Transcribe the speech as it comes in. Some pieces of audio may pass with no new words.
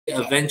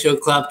Adventure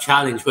Club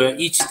Challenge, where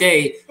each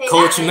day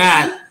Coach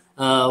Matt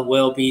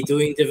will be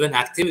doing different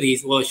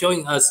activities, or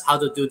showing us how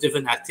to do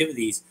different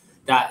activities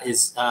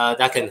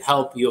that can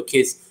help your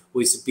kids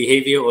with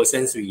behavior or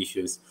sensory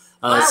issues.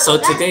 So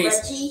today's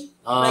Reggie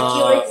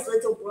or his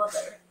little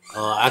brother.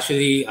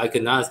 Actually, I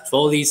cannot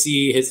fully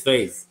see his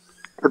face.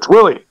 It's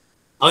Willie.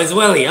 Oh, it's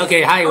Willie.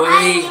 Okay, hi Willie.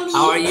 Hi, Willie.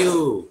 How are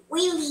you?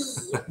 Willie.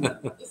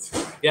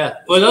 Yeah,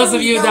 for those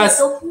of you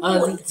that's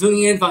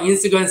tuning in from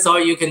Instagram,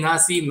 sorry you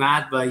cannot see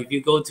Matt, but if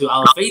you go to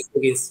our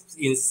Facebook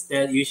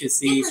instead, you should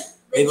see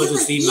able to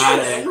see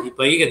Matt,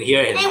 but you can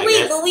hear him. Hey,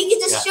 wait, but we can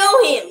just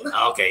show him.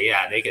 Okay,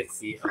 yeah, they can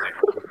see. Okay,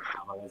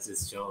 let's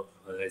just show.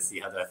 Let's see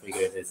how do I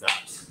figure this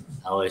out.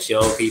 I will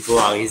show people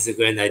on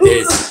Instagram like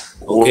this.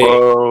 Okay.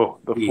 Whoa,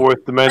 the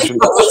fourth dimension.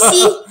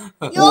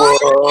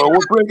 Whoa,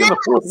 we're breaking the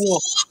fourth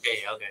wall.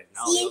 Okay.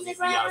 Now we only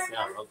see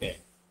ourselves.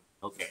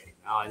 Okay.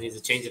 Now I need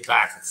to change it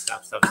back.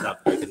 Stop.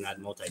 I cannot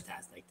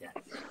multitask like that.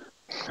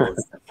 Oh,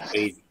 it's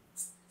crazy.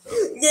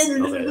 Okay,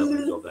 let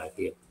me go back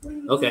here.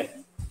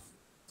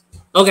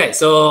 Okay,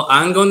 so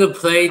I'm going to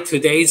play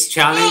today's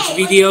challenge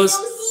videos.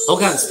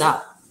 Okay,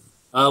 stop.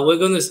 We're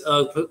going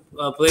to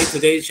play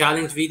today's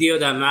challenge video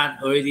that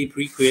Matt already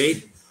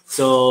pre-created.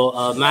 So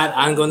Matt,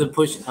 I'm going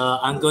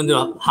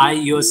to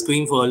hide your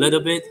screen for a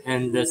little bit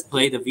and just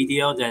play the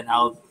video. Then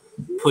I'll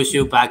push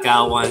you back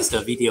out once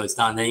the video is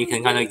done. Then you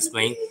can kind of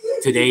explain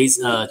today's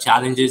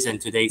challenges and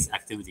today's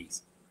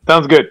activities.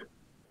 Sounds good.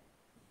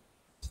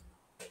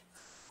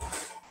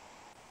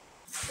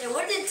 Yeah,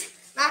 where did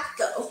Matt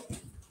go?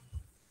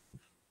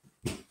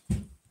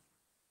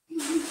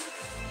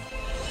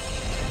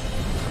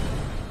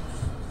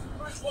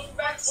 Welcome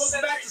back to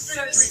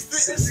Sensory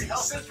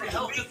Fitness. Sensory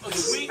Health Tip of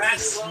the Week. Matt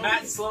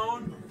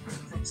Sloan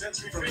from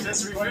Sensory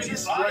Fitness, brought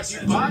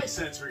to you by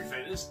Sensory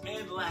Fitness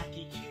and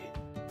Lackey Kid.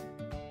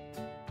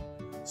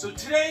 So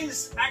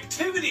today's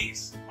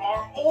activities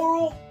are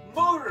oral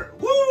motor.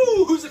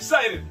 Woo! Who's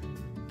excited?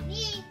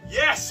 Me.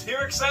 Yes,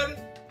 you're excited?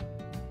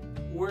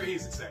 Where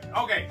he's excited.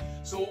 Okay,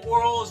 so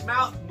oral is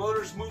mouth,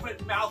 motor is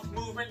movement, mouth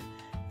movement.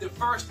 The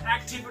first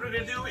activity we're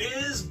going to do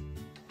is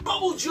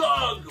bubble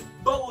jug.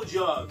 Bubble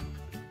jug.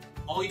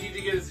 All you need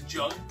to get is a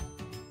jug,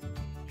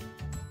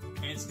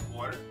 and some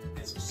water,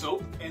 and some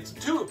soap, and some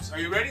tubes. Are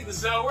you ready?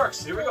 This is how it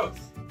works. Here we go.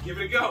 Give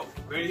it a go.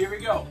 Ready? Here we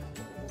go.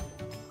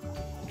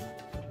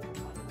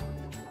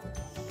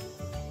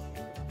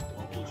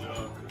 Bubble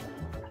jug.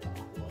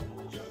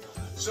 Bubble jug.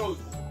 So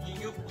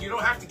you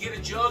don't have to get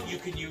a jug. You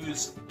can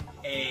use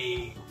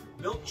a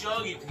milk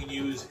jug. You can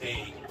use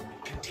a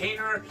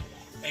container,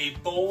 a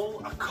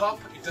bowl, a cup.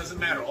 It doesn't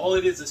matter. All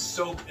it is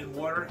soap and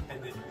water,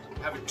 and then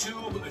have a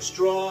tube, a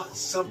straw,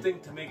 something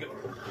to make it.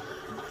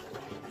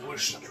 We're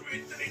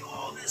strengthening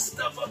all this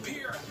stuff up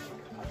here.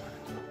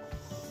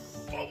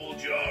 Bubble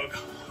jug.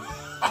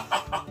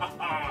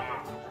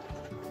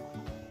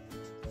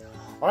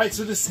 All right,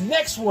 so this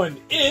next one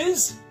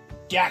is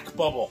gack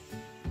bubble.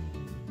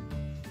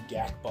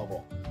 Gack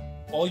bubble.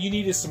 All you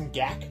need is some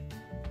gack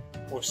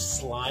or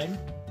slime.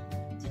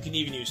 You can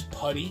even use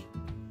putty,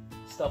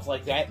 stuff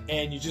like that.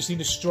 And you just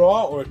need a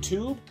straw or a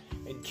tube,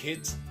 and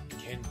kids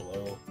can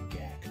blow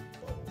gack.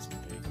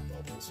 Big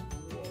bubbles.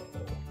 Whoa.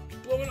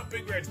 Blow it up,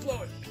 Big Reds.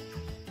 Blow it.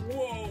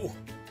 Whoa.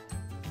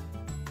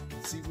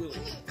 Let's see Willie.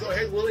 Go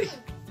ahead, Willie.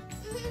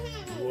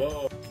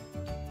 Whoa.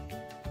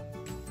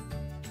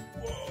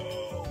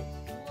 Whoa.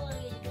 Look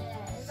at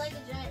that. It's like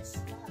a giant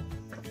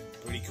slug.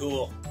 Pretty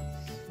cool.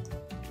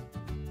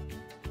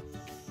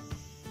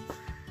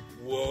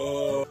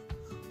 Whoa.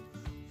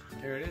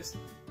 There it is.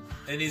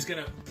 And he's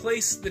going to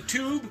place the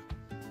tube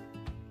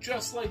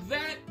just like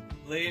that.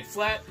 Lay it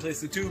flat. Place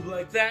the tube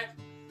like that.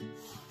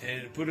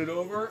 And put it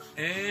over,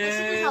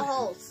 and no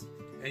holes.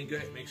 And go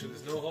ahead, make sure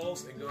there's no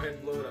holes, and go ahead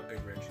and blow it up,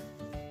 Big Rich.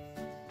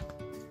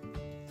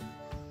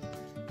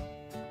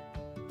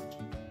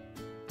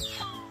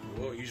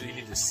 Whoa, usually you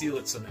need to seal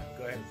it somehow.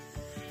 Go ahead.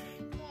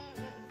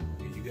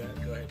 Okay, you got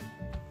it. Go ahead.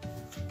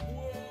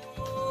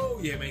 Whoa!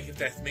 Yeah, make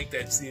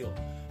that seal.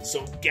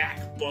 So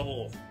gack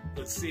bubble.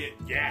 Let's see it.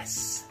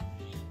 Yes.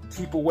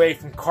 Keep away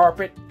from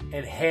carpet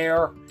and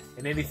hair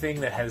and anything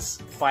that has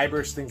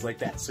fibers, things like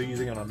that. So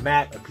using it on a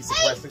mat, a piece of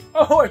plastic.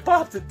 Oh, I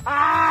popped it.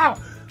 Ah!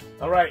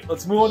 All right,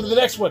 let's move on to the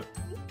next one.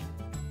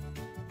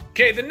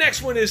 Okay, the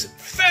next one is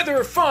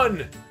feather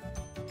fun.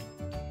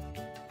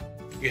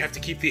 You have to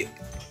keep the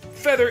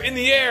feather in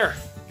the air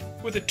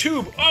with a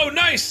tube. Oh,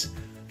 nice.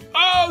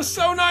 Oh,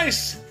 so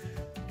nice.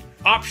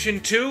 Option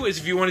 2 is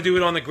if you want to do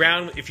it on the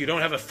ground. If you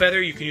don't have a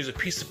feather, you can use a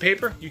piece of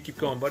paper. You keep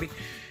going, buddy.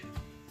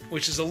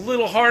 Which is a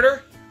little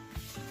harder.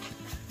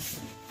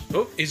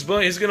 Oh, he's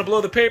going to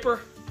blow the paper.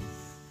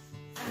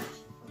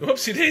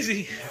 Whoopsie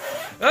daisy.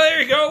 Oh,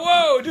 there you go.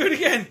 Whoa, do it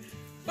again.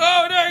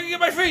 Oh, no, you get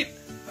my feet.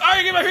 Oh,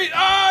 you get my feet.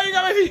 Oh, you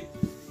got my feet.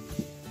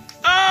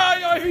 Oh,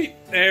 you got my feet.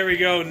 There we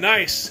go.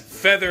 Nice.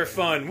 Feather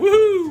fun.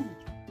 Woohoo.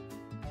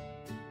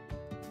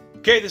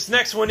 Okay, this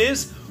next one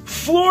is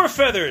floor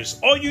feathers.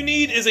 All you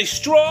need is a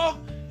straw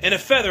and a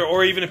feather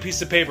or even a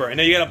piece of paper. And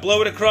now you got to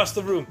blow it across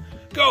the room.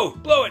 Go.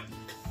 Blow it.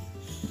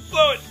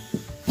 Blow it.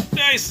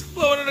 Nice.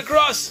 Blowing it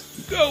across.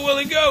 Go,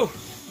 Willie, go!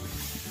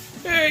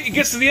 Hey, he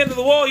gets to the end of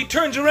the wall, he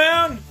turns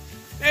around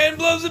and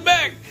blows it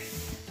back.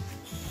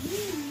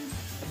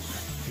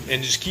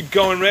 And just keep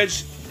going, Reg.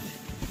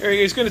 There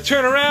he is, going to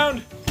turn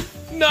around.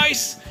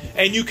 Nice!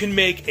 And you can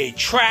make a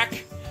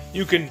track.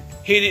 You can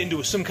hit it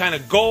into some kind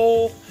of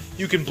goal.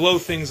 You can blow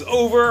things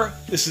over.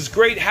 This is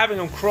great. Having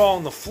him crawl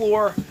on the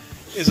floor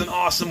is an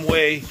awesome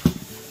way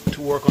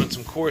to work on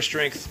some core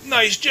strength.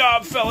 Nice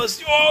job,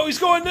 fellas. Oh, he's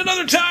going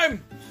another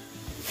time.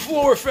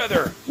 Floor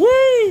feather.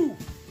 Woo!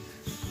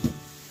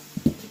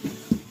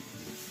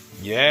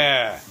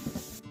 Yeah.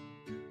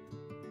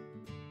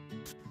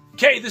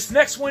 Okay, this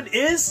next one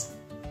is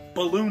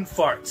balloon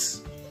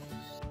farts.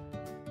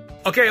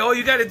 Okay, all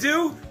you gotta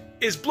do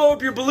is blow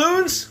up your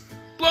balloons.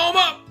 Blow them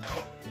up.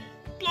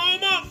 Blow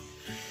them up.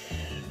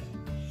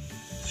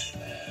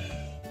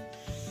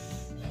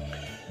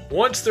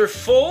 Once they're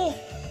full,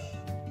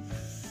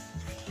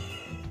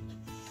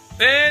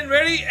 and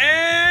ready,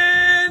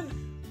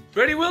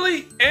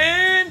 Willie,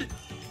 and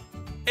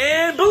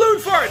balloon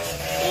farts.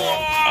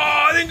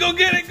 Whoa, then go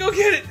get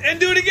it, and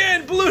do it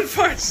again. Balloon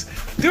farts.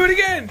 Do it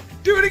again.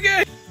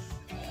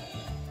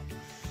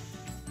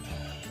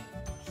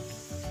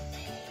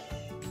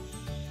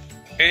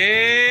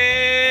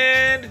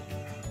 And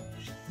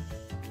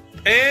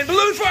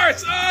balloon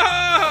farts.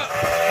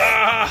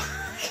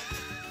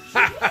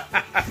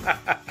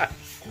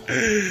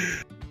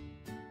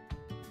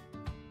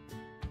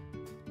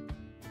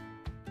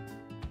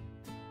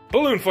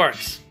 Balloon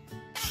farts.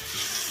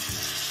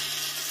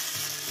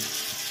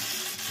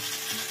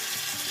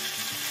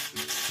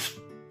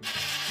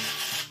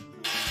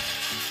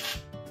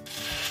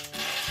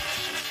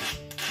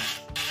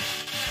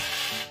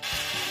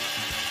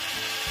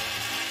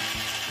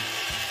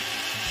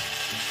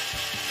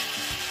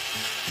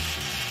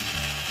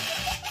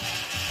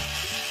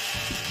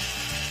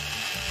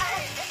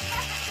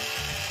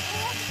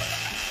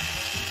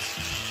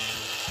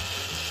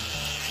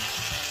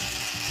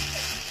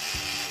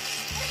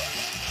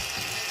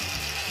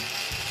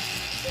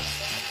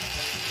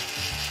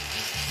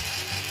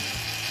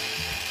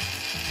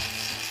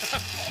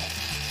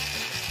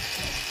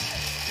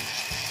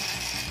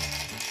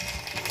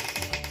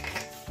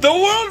 The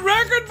world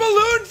record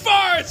balloon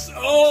farts!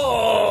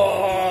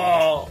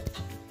 Oh!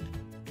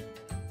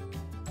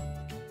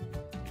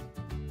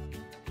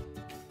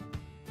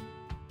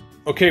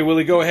 Okay,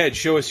 Willie, go ahead.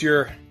 Show us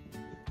your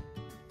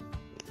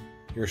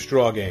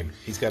straw game.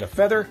 He's got a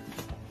feather.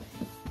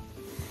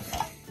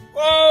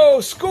 Whoa,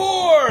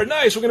 score!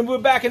 Nice, we're gonna move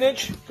it back an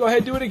inch. Go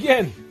ahead, do it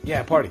again.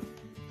 Yeah, party.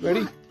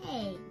 Ready?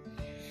 Hey.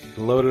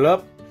 Load it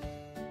up.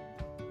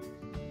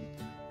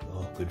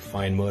 Oh, good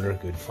fine motor,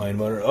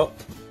 Oh.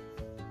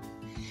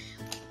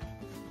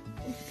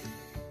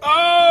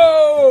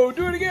 Oh!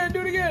 Do it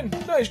again.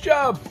 Nice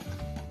job.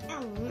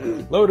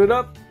 Load it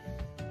up.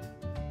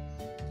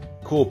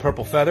 Cool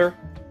purple feather.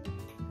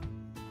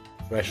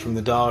 Fresh from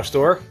the dollar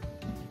store.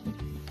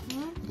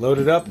 Load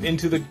it up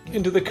into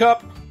the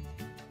cup.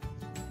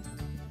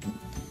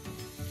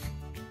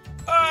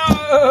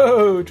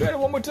 Oh! Try it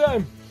one more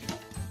time.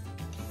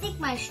 I think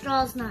my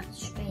straw's not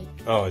straight.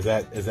 Oh, is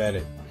that it?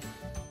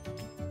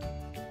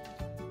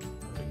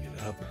 Loading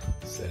it up,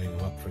 setting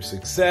them up for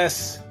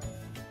success.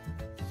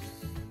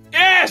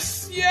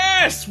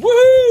 Yes!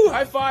 Woohoo!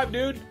 High five,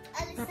 dude.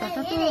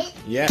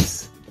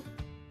 Yes.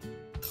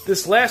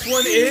 This last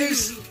one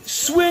is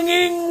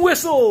swinging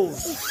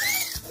whistles.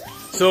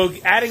 So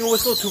adding a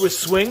whistle to a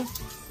swing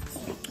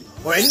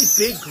or any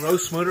big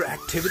gross motor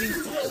activity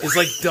is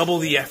like double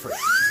the effort.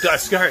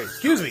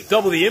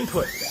 Double the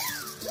input.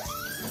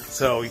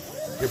 So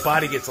your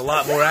body gets a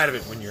lot more out of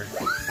it when you're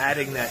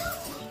adding that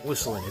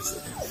whistle in. It's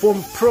a form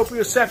of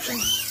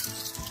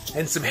proprioception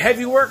and some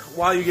heavy work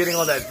while you're getting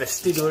all that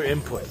vestibular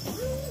input.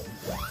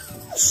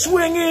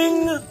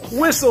 Swinging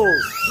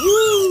whistles.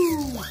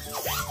 Woo!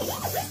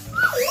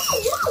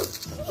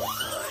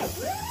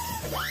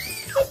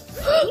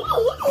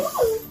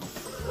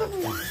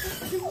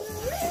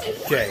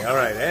 Okay, all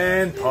right,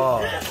 and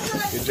pause.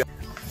 Good job.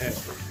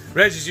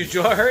 Reg, is your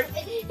jaw hurt?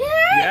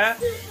 Yeah?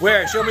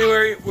 Where? Show me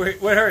where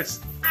what hurts.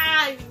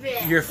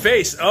 Your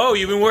face. Oh,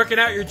 you've been working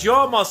out your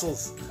jaw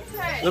muscles.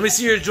 Let me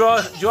see your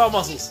jaw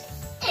muscles.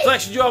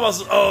 Flex your jaw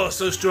muscles. Oh,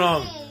 so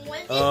strong.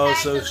 Oh,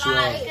 so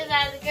strong.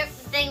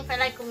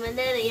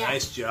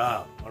 Nice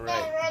job. All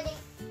right.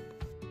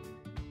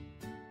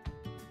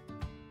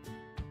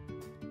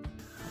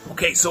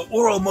 Okay, so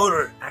oral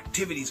motor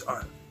activities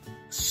are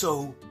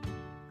so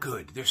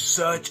good. They're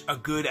such a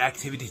good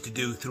activity to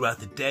do throughout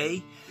the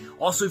day.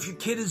 Also, if your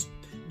kid is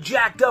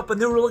jacked up and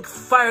they're really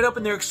fired up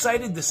and they're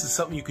excited, this is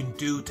something you can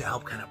do to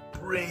help kind of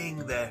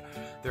bring their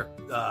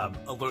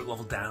alert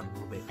level down a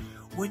little bit.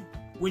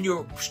 When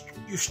you're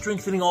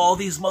strengthening all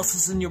these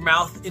muscles in your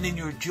mouth and in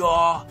your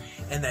jaw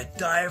and that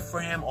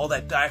diaphragm, all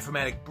that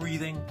diaphragmatic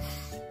breathing,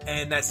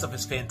 and that stuff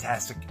is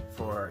fantastic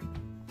for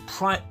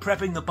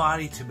prepping the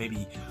body to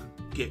maybe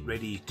get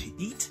ready to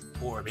eat,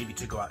 or maybe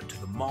to go out into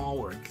the mall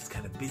where it's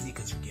kind of busy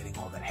because you're getting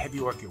all that heavy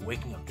work. You're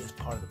waking up this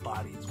part of the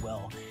body as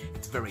well.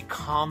 It's very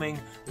calming.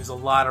 There's a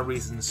lot of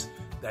reasons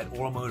that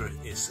oral motor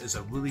is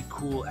a really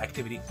cool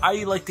activity.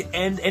 I like to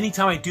end,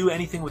 anytime I do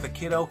anything with a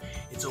kiddo,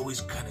 it's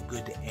always kind of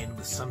good to end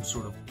with some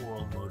sort of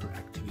oral motor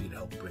activity to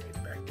help bring it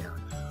back down.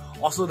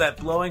 Also, that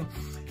blowing,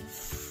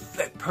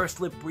 that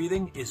pursed lip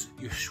breathing is,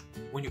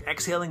 when you're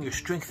exhaling, you're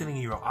strengthening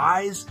your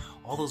eyes,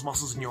 all those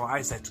muscles in your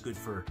eyes. That's good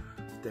for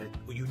that.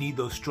 You need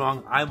those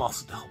strong eye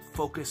muscles to help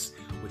focus,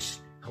 which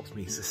helps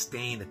me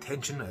sustain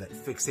attention, or that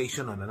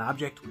fixation on an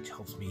object, which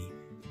helps me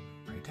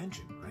pay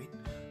attention, right?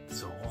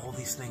 So all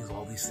these things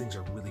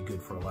are really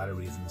good for a lot of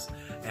reasons,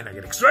 and I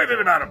get excited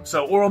about them.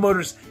 So oral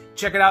motors,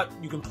 check it out.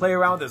 You can play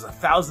around. There's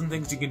 1,000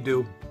 things you can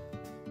do.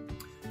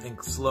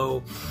 Think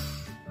slow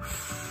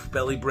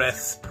belly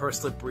breaths,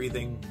 pursed lip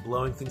breathing,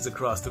 blowing things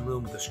across the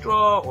room with a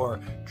straw, or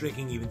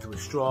drinking even through a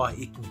straw.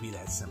 It can be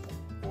that simple.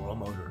 Oral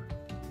motor.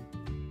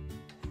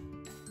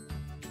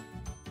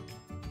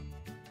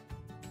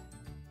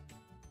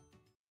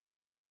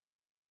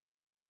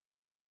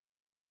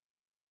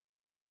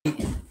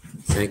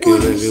 Thank you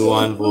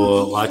everyone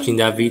for watching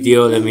that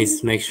video. Let me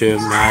make sure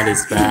Matt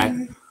is back.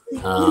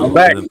 I'm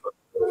back. Okay.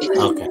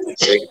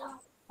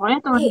 Are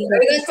you going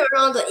to turn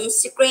on the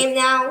Instagram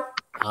now?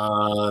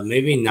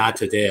 Maybe not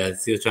today. I'm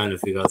still trying to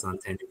figure out some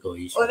technical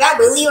issues. Or that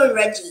Willie or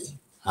Reggie?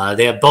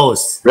 They're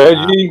both.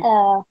 Reggie,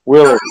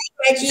 Will.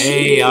 Reggie.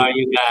 Hey, how are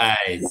you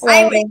guys?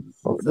 Hi, Reggie.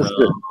 So,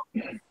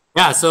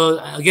 yeah, so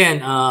again,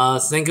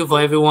 thank you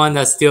for everyone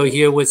that's still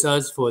here with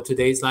us for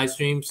today's live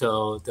stream.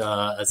 So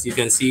as you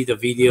can see, the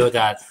video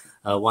that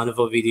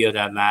wonderful video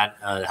that Matt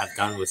have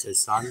done with his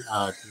son.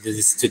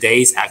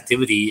 Today's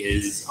activity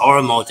is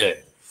oral motor.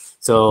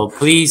 So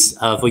please,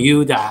 for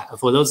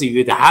those of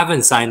you that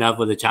haven't signed up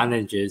for the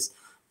challenges,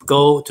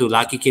 go to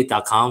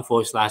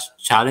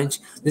luckykid.com/challenge.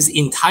 This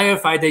entire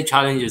 5-day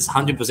challenge is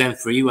 100%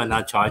 free. We're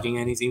not charging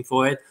anything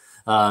for it.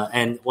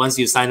 And once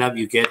you sign up,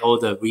 you get all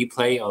the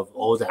replay of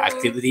all the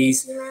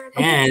activities,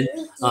 and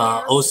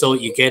also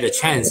you get a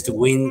chance to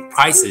win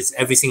prizes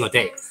every single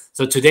day.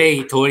 So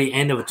today, toward the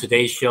end of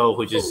today's show,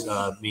 which is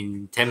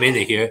in 10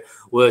 minutes here,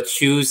 we'll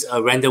choose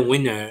a random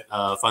winner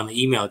from the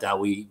email that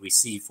we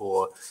receive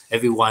for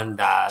everyone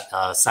that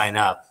sign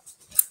up.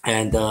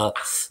 And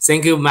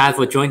thank you, Matt,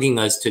 for joining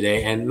us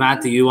today. And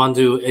Matt,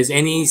 is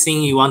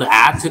anything you want to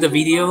add to the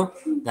video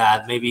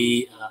that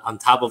maybe on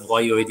top of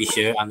what you already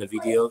shared on the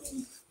video?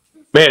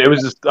 Man, it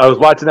was just, I was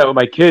watching that with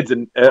my kids,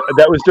 and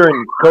that was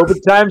during COVID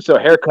time, so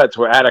haircuts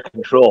were out of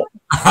control.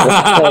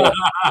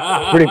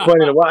 Pretty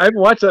funny. I haven't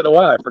watched that in a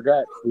while. I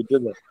forgot we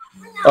did that.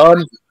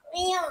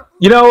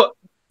 You know,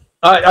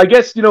 I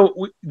guess, you know,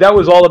 that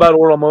was all about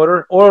oral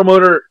motor. Oral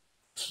motor,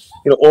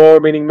 you know, oral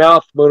meaning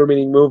mouth, motor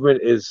meaning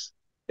movement, it's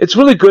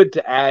really good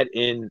to add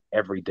in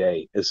every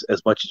day as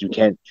much as you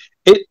can.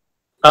 It,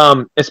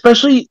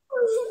 especially,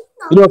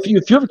 you know, if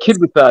you have a kid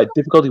with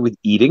difficulty with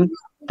eating,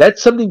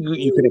 that's something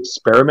you can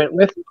experiment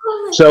with.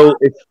 So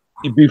if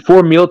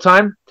before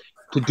mealtime,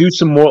 to do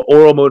some more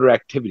oral motor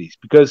activities,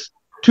 because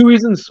 2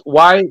 reasons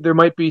why there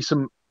might be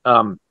some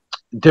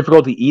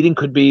difficulty eating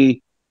could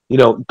be, you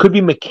know, could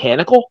be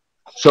mechanical.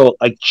 So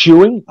like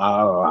chewing,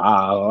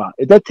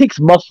 that takes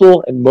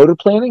muscle and motor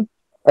planning,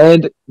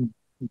 and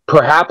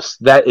perhaps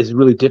that is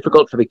really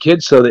difficult for the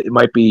kids. So that it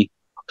might be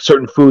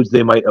certain foods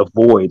they might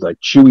avoid, like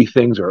chewy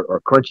things or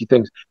crunchy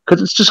things,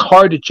 because it's just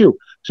hard to chew.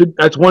 So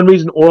that's one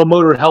reason oral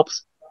motor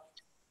helps.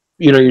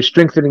 You know, you're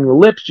strengthening the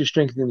lips, you're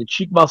strengthening the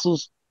cheek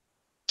muscles,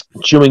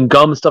 chewing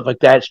gum, stuff like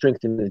that,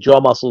 strengthening the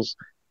jaw muscles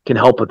can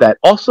help with that.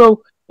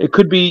 Also, it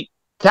could be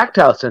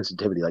tactile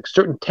sensitivity, like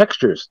certain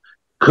textures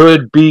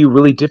could be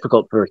really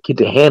difficult for a kid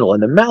to handle.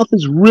 And the mouth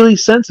is really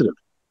sensitive.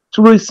 It's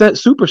a really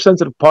super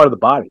sensitive part of the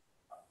body.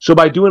 So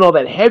by doing all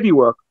that heavy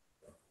work,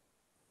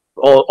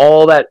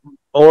 all that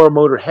oral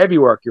motor heavy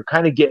work, you're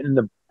kind of getting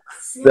the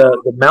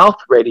mouth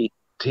ready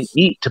to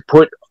eat, to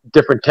put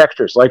different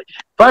textures. Like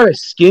if I have a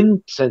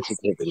skin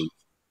sensitivity,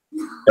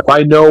 if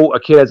I know a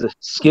kid has a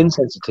skin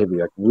sensitivity,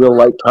 like real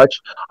light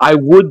touch, I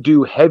would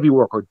do heavy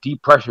work or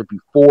deep pressure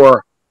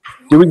before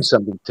doing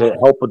something to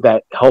help with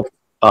that,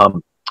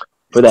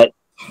 for that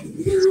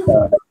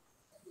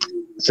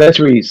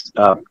sensory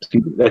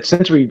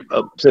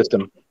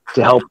system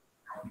to help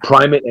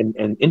prime it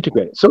and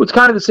integrate it. So it's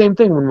kind of the same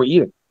thing when we're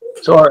eating.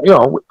 So our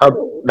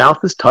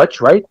mouth is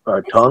touch, right?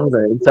 Our tongue,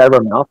 the inside of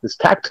our mouth is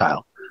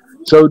tactile.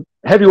 So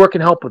heavy work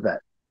can help with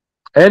that.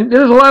 And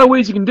there's a lot of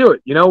ways you can do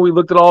it. You know, we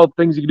looked at all the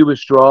things you can do with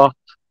straw,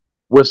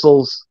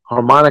 whistles,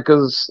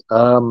 harmonicas,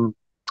 you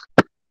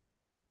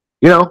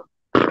know,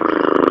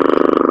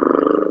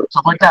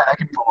 stuff like that. That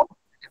can be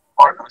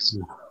part of this.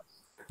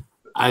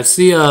 I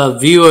see a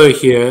viewer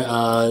here.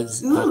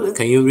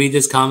 Can you read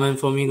this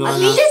comment for me, Luana?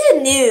 This is a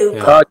noob.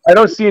 Yeah. I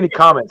don't see any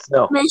comments,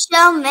 no.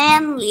 Michelle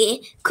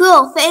Manley.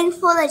 Cool. Thanks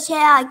for the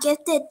chair I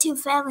gifted to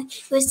family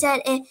who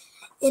said it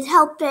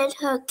helped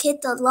her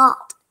kids a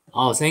lot.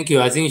 Oh, thank you.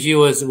 I think she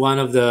was one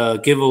of the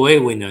giveaway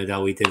winner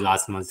that we did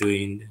last month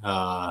during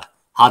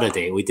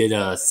holiday. We did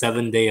a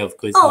 7-day of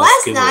Christmas. Oh,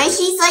 that's giveaway. nice.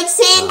 She's like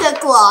Santa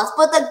Claus,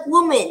 but the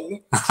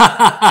woman.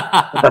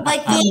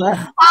 Like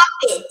the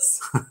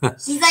puppets.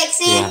 She's like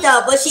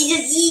Santa, but she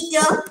just eats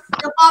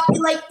the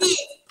puppet like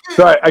this.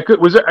 Sorry, I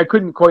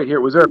couldn't quite hear.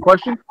 Was there a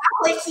question?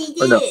 What she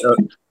Or did. no?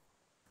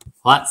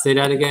 What? Say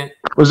that again.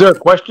 Was there a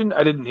question?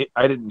 I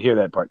didn't hear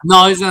that part.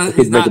 No, it's not.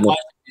 It's not a Making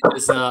question.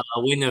 It's just a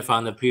winner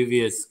from the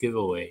previous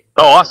giveaway.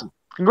 Oh, awesome!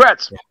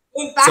 Congrats.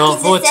 Back So in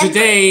for December.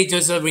 today,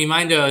 just a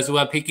reminder, as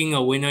we're picking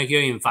a winner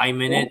here in 5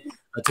 minutes.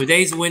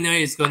 Today's winner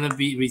is gonna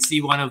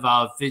receive one of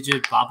our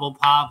fidget bubble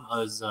pop,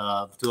 as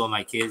 2 of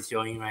my kids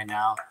showing right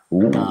now.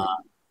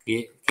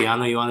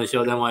 Keanu, you want to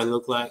show them what it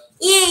look like?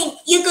 Yeah,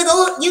 you could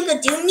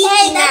do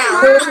Mickey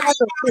now.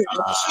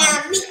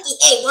 Mickey,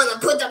 hey, wanna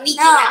put the Mickey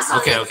Mouse on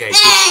it? Okay.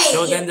 Hey!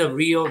 Show them the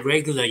real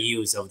regular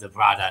use of the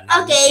product,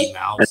 not Okay. Mickey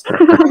Mouse.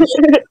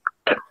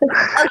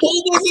 Okay,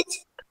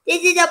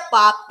 this is a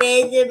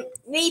puppet.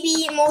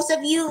 Maybe most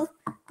of you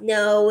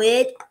know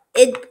it.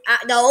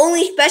 The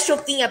only special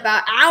thing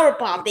about our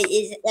puppet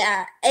is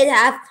that it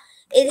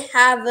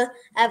have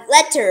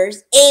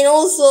letters and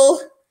also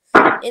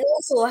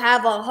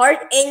have a heart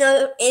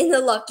and a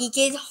lucky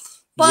kid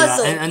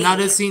puzzle. Yeah, and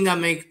another thing that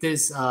makes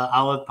this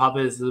our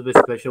puppet is a little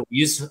bit special. We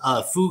use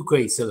food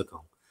grade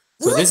silicone.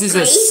 So this is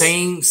the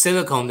same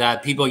silicone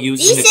that people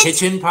use in the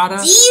kitchen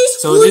product. Do you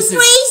use So food this is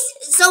grade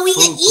so we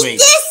can food eat grade.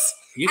 this?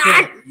 You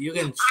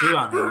can chew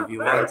on it if you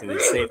want to.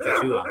 It's safe to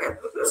chew on.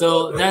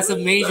 So that's a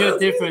major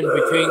difference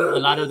between a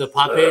lot of the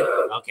puppet.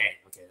 Okay,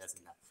 that's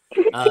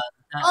enough.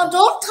 Oh,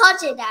 don't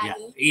touch it,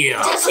 Daddy.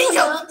 Yeah. Just the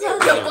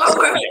part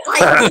where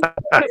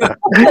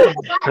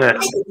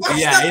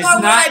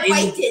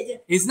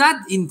It's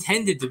not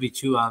intended to be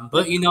chewed on,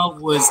 but you know,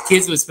 with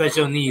kids with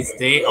special needs,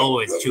 they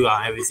always chew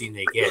on everything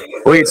they get.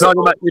 Well, you're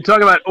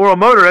talking about oral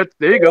motor.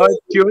 There you go.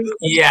 Chewing.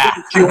 Yeah.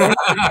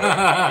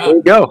 There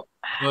you go.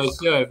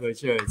 For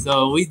sure.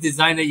 So we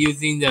designed it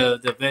using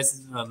the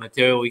best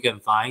material we can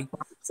find.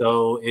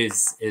 So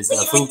it's a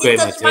food grade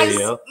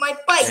material, My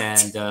bite.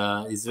 and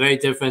it's very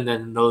different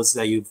than those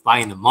that you buy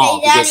in the mall,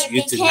 Hey, Daddy, because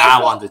you be do not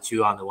careful. want to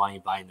chew on the one you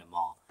buy in the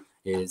mall.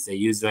 They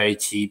use very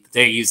cheap.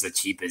 They use the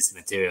cheapest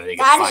material they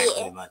can Daddy, find,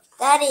 pretty much.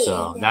 Daddy.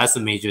 So that's a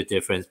major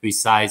difference.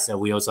 Besides,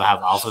 we also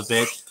have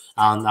alphabet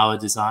on our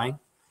design.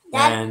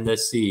 Daddy. And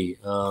let's see.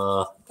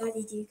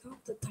 Daddy, do you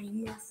got the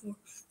timer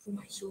for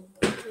my shoulder?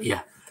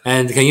 Yeah.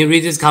 And can you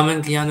read this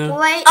comment, Keanu?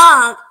 Wait.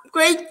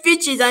 Great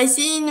fishes. I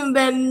seen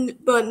them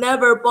but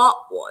never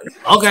bought one.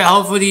 Okay,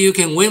 hopefully you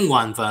can win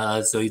one for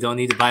us, so you don't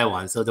need to buy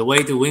one. So the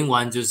way to win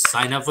one, just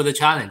sign up for the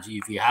challenge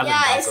if you haven't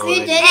Yeah, done if so you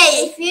already.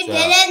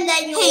 didn't,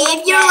 then you. Hey, won't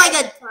if you're get like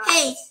the a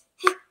prize.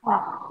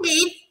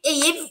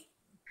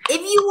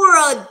 if you were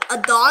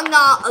a dog,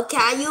 not a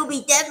cat, you'll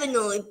be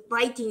definitely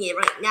biting it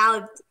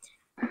right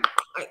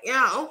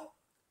now.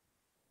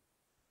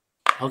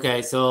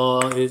 Okay,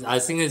 so I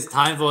think it's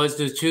time for us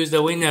to choose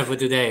the winner for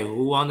today.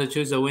 Who want to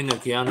choose the winner?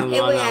 Keanu,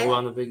 Hey, wait, who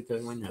want to pick the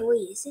winner?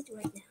 Wait, is it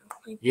right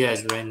now?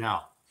 Yes, right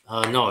now.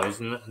 No, it's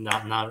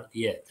not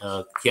yet.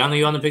 Keanu,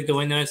 you want to pick the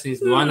winner?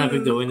 Since Luana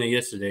picked the winner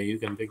yesterday, you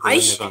can pick the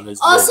winner from this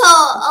list.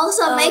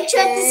 Also, make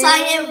sure to Okay.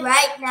 sign in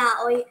right now,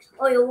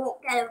 or you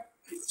won't get a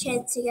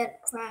chance to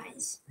get a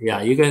prize.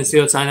 Yeah, you can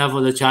still sign up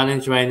for the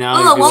challenge right now.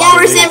 if Oh, you one want to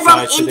win person a from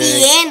prize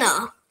today.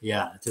 Indiana.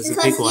 Yeah, just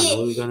Because pick one. he-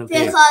 Who are you gonna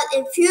pick? Because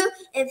if you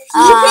pick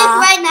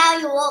right now,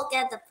 you won't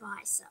get the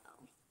prize. So.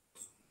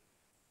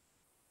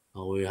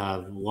 Oh, we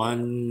have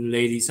one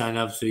lady sign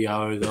up 3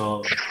 hours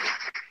ago.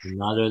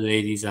 Another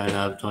lady signed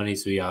up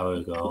 23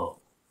 hours ago.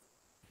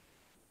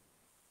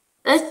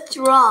 Let's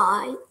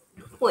try.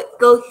 Wait,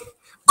 go.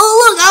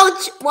 Oh,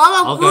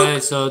 look, Okay,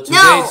 so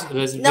today's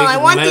let's no, pick I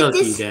wanted Melody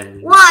this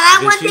then. one. I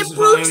Because wanted she's from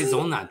Brooks.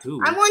 Arizona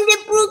too. I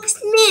wanted Brooke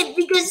Smith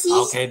because he's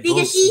Okay, because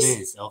Brooke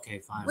she's Smith. Okay,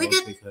 fine. we We'll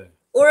could- pick her.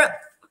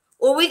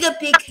 or we could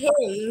pick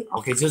him.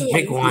 Okay, just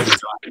pick one. So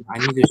I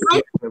need to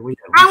pick the winner.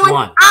 I Which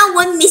want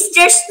one?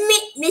 Mr.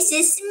 Smith,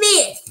 Mrs.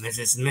 Smith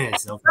Mrs.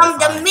 Smith. Okay, from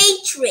the fine.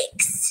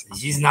 Matrix.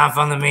 She's not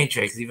from the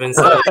Matrix. Even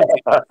so,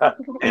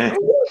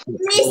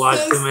 you watch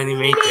too many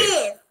Matrix.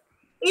 Smith.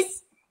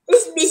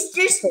 It's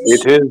Mr. Smith.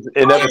 It is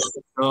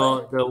inevitable.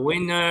 So the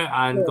winner,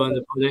 I'm going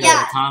to put it in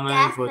Yeah, the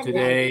comment for definitely.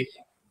 today.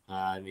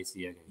 Let me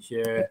see. I can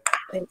share.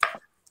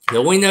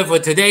 The winner for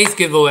today's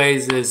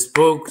giveaways is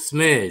Brooke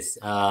Smith.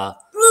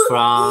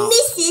 From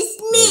Mrs.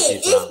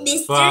 Smith.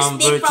 It's Mr. from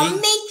Smith from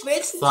Virgin-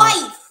 Matrix from-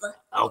 wife.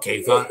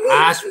 Okay, from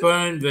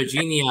Ashburn,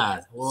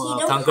 Virginia. Well, He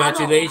don't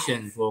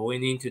congratulations for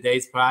winning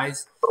today's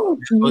prize. For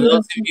those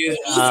of you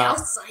He's that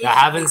outside.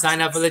 haven't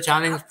signed up for the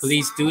challenge,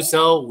 please do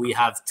so. We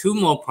have 2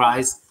 more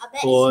prizes I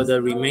bet for he's-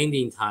 the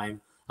remaining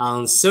time.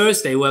 On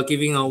Thursday, we're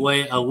giving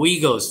away a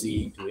Wiggle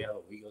seed. Do we have a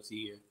Wiggle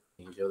seed here?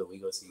 Can you show the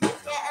Wiggle seed?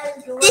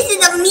 This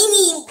is a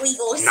mini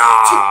Wiggle.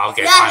 No,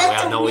 okay, Yeah, fine. We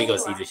that's have a no Wiggle big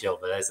seed one. to show,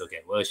 but that's okay.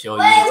 We'll show you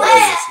Wait, the wait.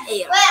 Wiggle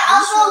seed. Wait,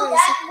 also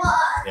that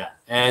one. Yeah,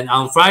 and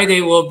on Friday,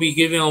 we'll be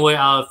giving away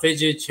our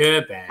fidget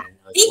chair band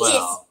as Bitches.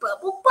 well.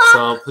 Bubble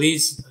pop. So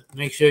please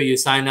make sure you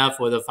sign up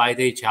for the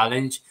 5-day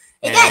challenge.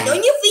 Hey, Dad, And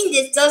don't you think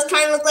this does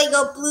kind of look like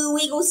a blue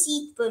Wiggle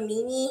seat, but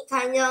mini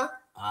kind of?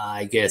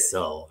 I guess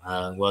so.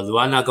 Well,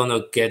 we're not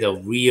gonna get a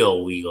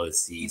real Wiggle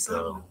seed,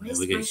 so Where's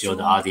we can my show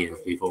the shoulder? audience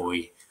before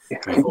we.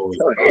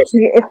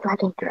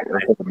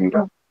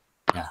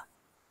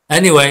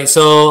 Anyway,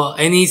 so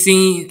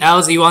anything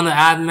else you want to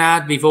add,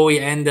 Matt, before we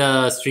end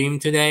the stream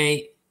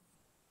today?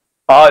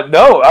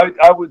 No,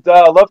 I would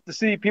love to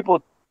see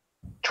people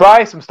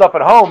try some stuff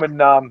at home. And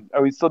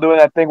are we still doing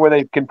that thing where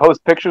they can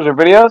post pictures or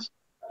videos?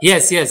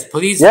 Yes, yes.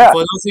 Please, Yeah. for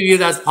those of you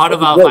that's part of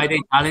That'd our be great.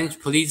 5-day challenge,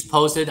 please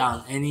post it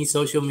on any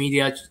social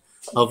media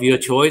of your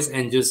choice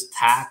and just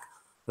tag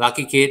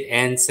Lucky Kid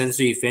and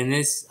Sensory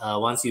Fitness.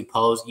 Once you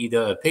post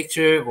either a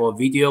picture or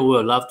video,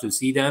 we'll love to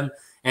see them.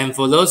 And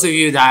for those of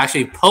you that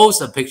actually post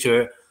a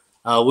picture,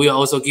 we'll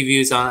also give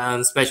you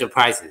some special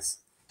prizes.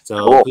 So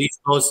Cool. please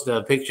post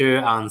the picture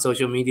on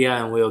social media,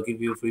 and we'll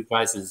give you free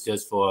prizes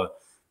just for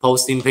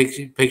posting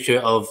picture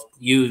of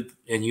you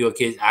and your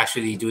kids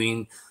actually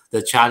doing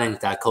the challenge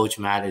that Coach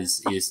Matt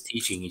is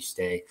teaching each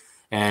day.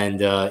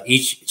 And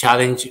each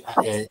challenge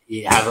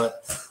you have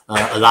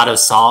a lot of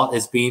thought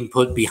is being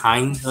put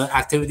behind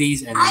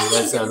activities, and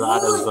there's a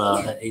lot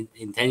of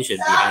intention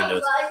behind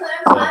those.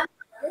 So,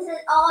 This is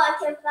all I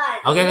can find.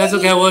 okay, that's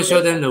okay. We'll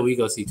show them the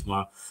Wiggle See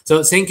tomorrow.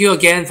 So thank you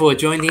again for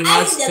joining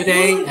us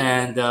today,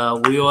 and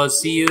we will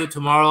see you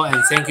tomorrow.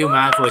 And thank you,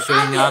 Matt, for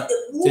showing up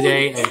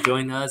today and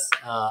joining us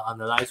on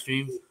the live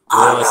stream. We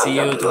will see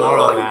you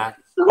tomorrow, Matt.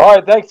 All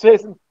right, thanks,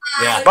 Jason.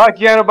 Yeah. Bye,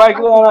 Keanu. Bye,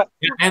 Luana.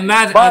 And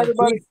Matt, Bye,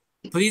 everybody.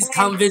 please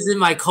come visit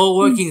my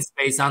co-working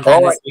space All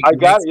sometime right, this week. I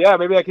got it. Yeah,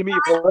 maybe I can meet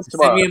you for lunch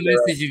tomorrow. Send me a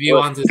message if you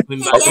want to swim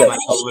by Okay. my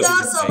co-working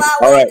space.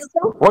 All right,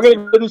 we're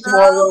gonna go do some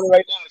more rolling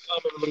right now.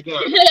 Calm everybody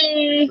down.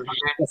 Okay,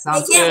 Hey,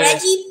 sounds can good.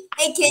 Reggie?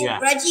 Hey, can Yeah.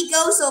 Reggie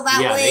go so that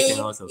Yeah, they way can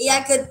also I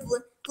come. could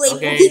play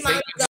Okay, Pokemon thank you. Go?